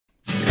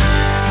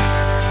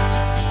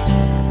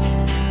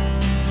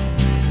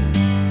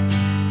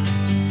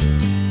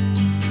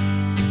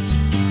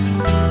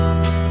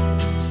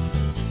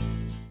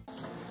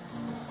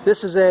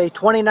This is a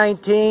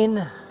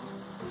 2019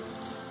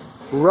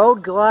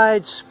 Road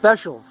Glide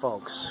Special,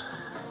 folks.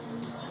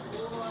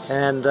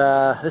 And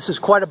this is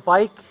quite a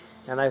bike,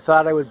 and I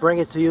thought I would bring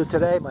it to you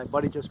today. My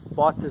buddy just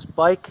bought this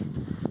bike,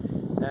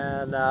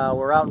 and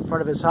we're out in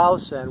front of his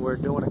house, and we're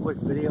doing a quick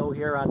video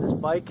here on this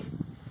bike.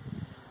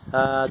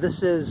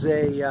 This is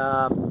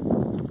a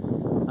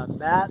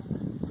matte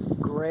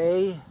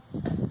gray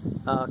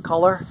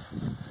color.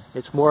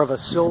 It's more of a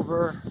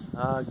silver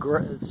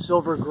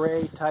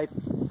gray type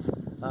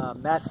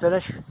matte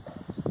finish,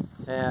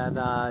 and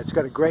it's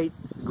got a great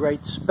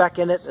spec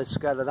in it. It's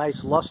got a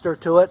nice luster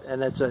to it,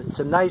 and it's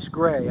a nice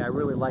gray. I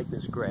really like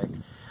this gray.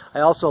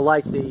 I also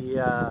like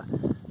the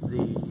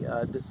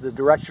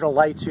directional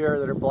lights here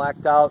that are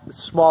blacked out. It's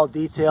a small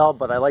detail,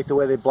 but I like the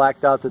way they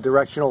blacked out the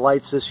directional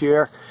lights this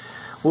year.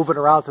 Moving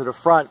around to the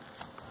front,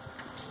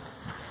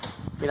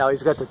 you know,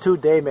 he's got the two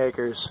day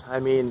makers. I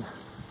mean,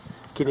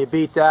 can you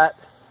beat that?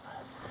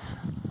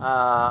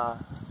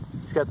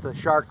 He's got the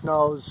shark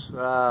nose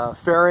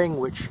fairing,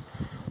 which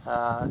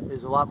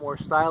is a lot more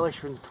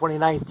stylish in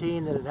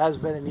 2019 than it has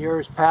been in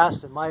years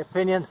past, in my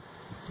opinion.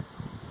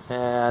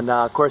 And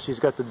of course, he's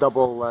got the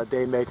double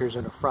day makers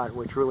in the front,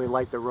 which really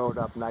light the road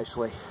up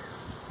nicely.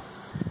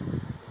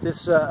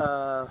 This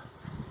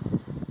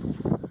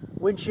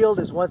windshield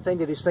is one thing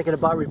that he's thinking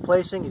about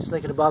replacing. He's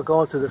thinking about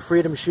going to the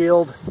Freedom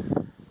Shield,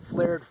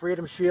 flared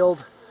Freedom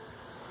Shield,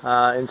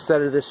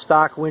 instead of this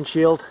stock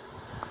windshield.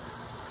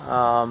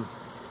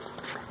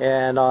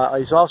 And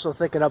he's also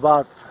thinking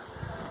about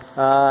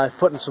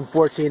putting some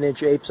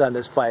 14-inch apes on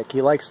this bike.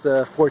 He likes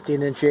the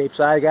 14-inch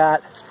apes I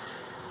got,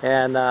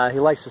 and he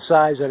likes the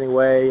size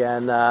anyway,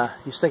 and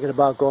he's thinking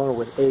about going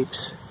with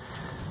apes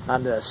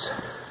on this.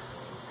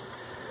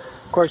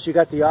 Of course, you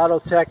got the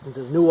Autotech,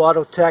 the new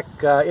Autotech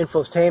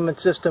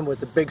infotainment system with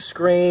the big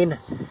screen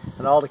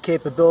and all the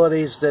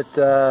capabilities that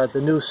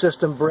the new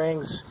system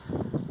brings.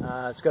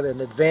 It's got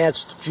an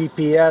advanced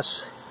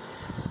GPS,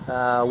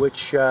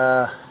 which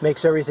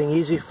makes everything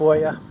easy for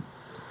you.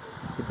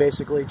 You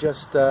basically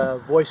just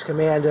voice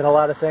command in a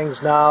lot of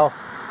things now.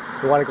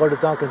 You want to go to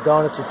Dunkin'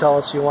 Donuts, you tell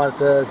us you want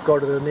to go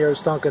to the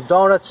nearest Dunkin'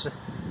 Donuts,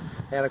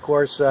 and of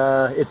course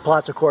it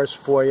plots a course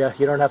for you.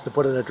 You don't have to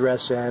put an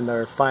address in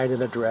or find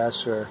an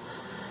address or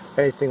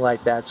anything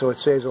like that, so it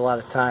saves a lot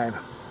of time.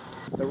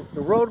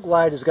 The Road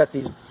Glide has got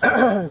these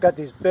got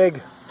these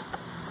big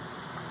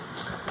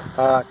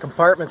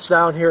compartments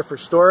down here for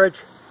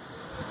storage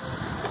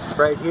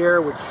right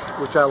here,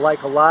 which I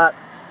like a lot.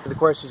 And of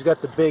course, he's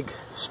got the big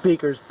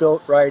speakers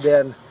built right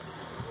in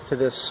to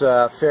this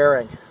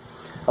fairing.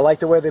 I like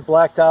the way they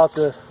blacked out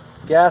the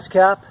gas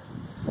cap,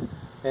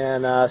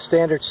 and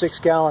standard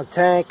 6-gallon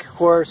tank, of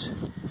course,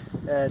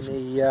 and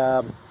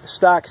the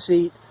stock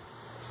seat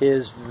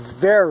is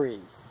very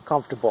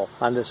comfortable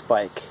on this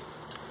bike.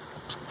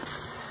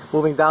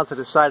 Moving down to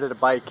the side of the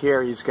bike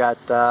here, he's got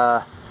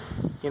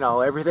you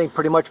know, everything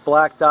pretty much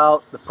blacked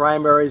out. The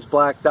primary is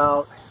blacked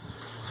out.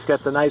 He's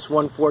got the nice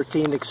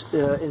 114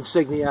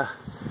 insignia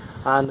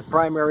on the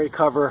primary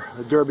cover,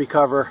 the derby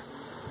cover.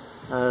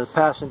 The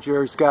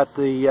passenger's got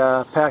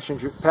the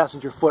passenger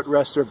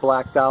footrest are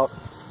blacked out.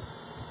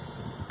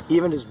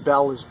 Even his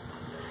bell is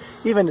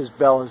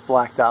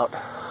blacked out.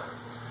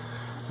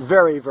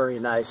 Very, very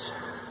nice.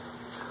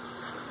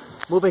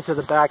 Moving to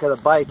the back of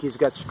the bike, he's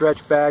got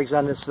stretch bags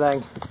on this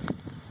thing,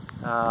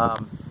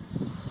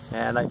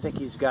 and I think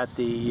he's got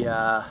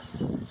the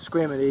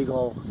Screaming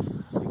Eagle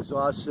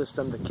exhaust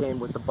system that came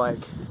with the bike.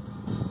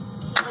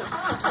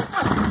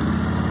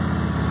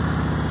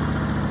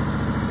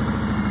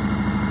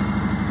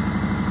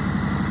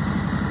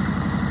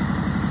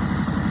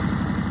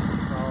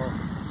 So,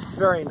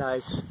 very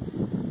nice.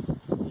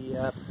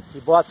 He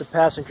bought the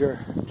passenger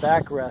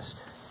backrest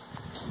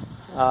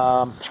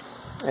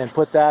and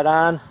put that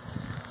on.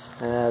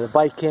 The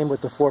bike came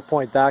with the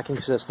 4-point docking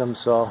system,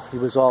 so he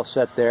was all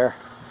set there.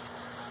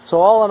 So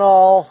all in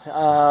all,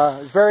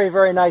 very,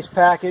 very nice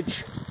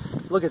package.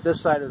 Look at this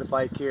side of the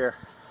bike here.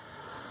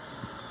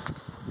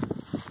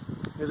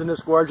 Isn't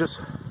this gorgeous?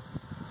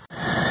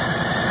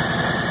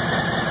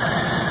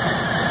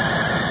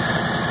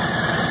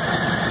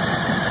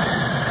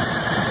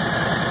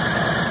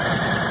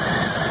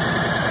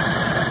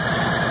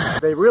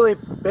 They really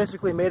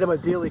basically made him a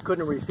deal he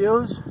couldn't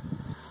refuse.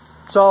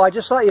 So I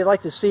just thought you'd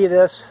like to see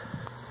this.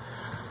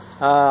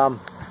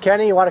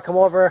 Kenny, you want to come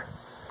over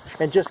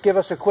and just give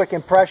us a quick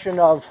impression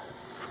of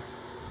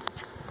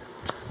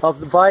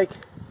the bike?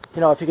 You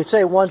know, if you could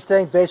say one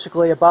thing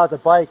basically about the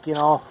bike, you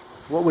know,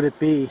 what would it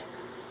be?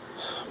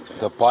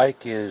 The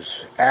bike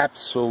is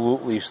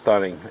absolutely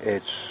stunning.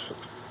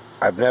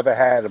 I've never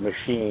had a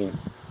machine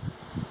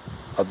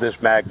of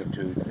this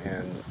magnitude,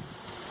 and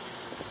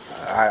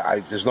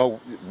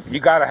you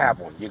gotta have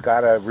one. You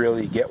gotta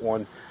really get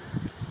one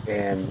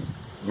and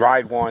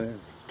ride one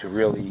to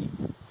really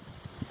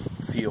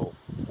feel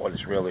what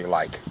it's really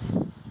like.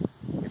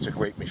 It's a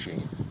great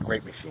machine,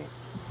 great machine.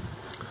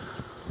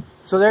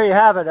 So there you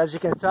have it. As you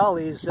can tell,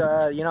 he's,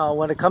 you know,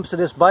 when it comes to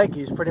this bike,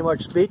 he's pretty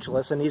much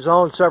speechless, and he's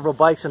owned several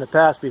bikes in the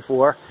past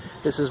before.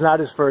 This is not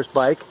his first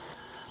bike.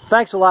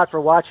 thanks a lot for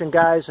watching,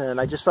 guys,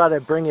 and I just thought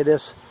I'd bring you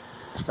this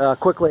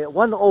quickly.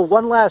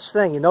 One last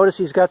thing. You notice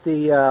he's got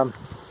the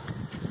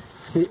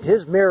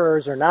his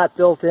mirrors are not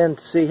built in.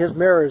 See, his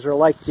mirrors are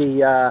like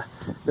the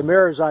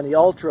mirrors on the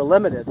Ultra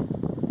Limited.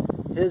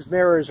 His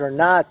mirrors are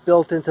not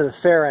built into the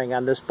fairing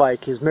on this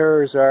bike. His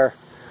mirrors are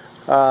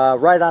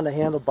right on the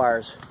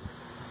handlebars,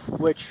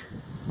 which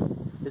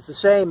is the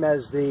same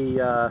as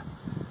the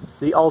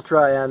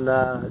Ultra and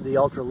the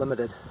Ultra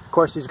Limited. Of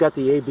course, he's got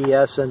the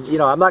ABS, and you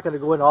know, I'm not going to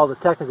go into all the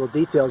technical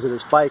details of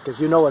this bike because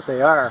you know what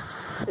they are.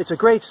 It's a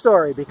great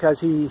story because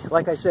he,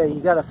 like I say, he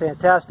got a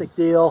fantastic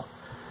deal.